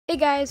Hey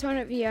guys,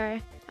 Hornet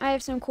VR. I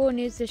have some cool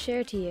news to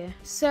share to you.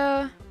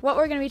 So, what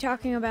we're going to be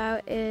talking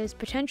about is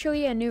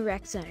potentially a new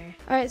rec center.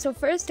 Alright, so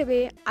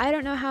firstly, I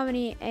don't know how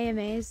many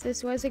AMAs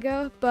this was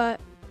ago,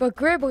 but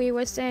Gribbly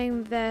was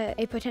saying that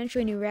a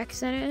potentially new rec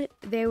center,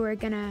 they were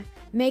gonna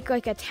make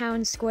like a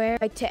town square,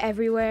 like to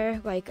everywhere,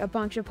 like a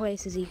bunch of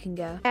places you can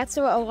go. That's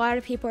what a lot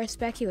of people are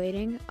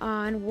speculating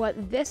on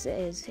what this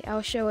is.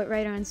 I'll show it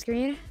right on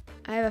screen.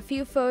 I have a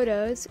few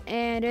photos,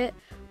 and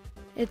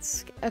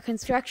it's a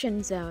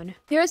construction zone.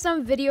 Here's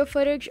some video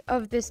footage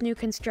of this new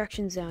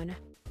construction zone.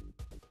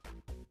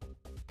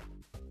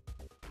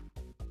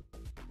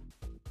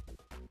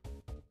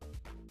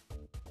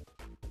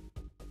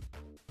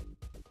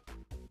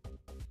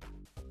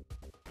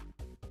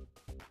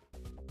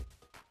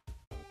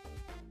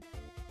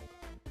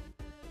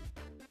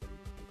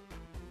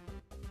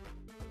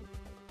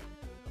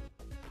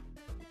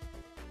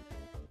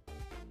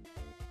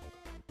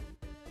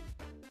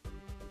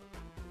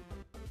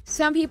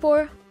 Some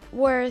people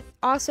were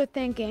also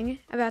thinking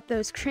about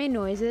those train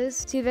noises.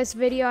 See this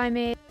video I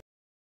made?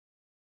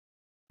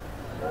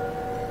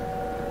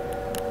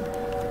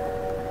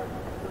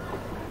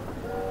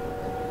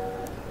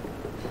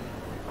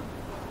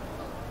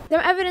 Some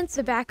evidence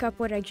to back up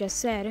what I just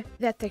said,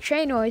 that the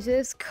train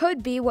noises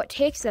could be what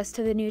takes us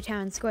to the new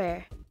town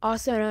square,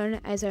 also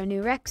known as our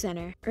new rec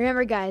center.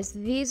 Remember guys,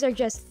 these are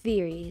just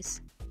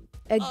theories.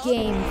 A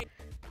game.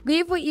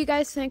 Leave what you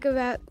guys think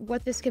about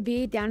what this could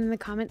be down in the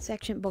comment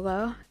section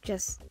below.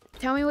 Just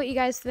tell me what you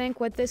guys think,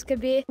 what this could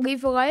be.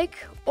 Leave a like,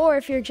 or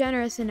if you're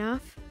generous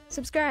enough,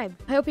 subscribe.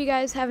 I hope you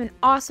guys have an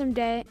awesome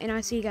day, and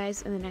I'll see you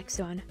guys in the next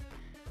one.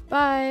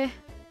 Bye!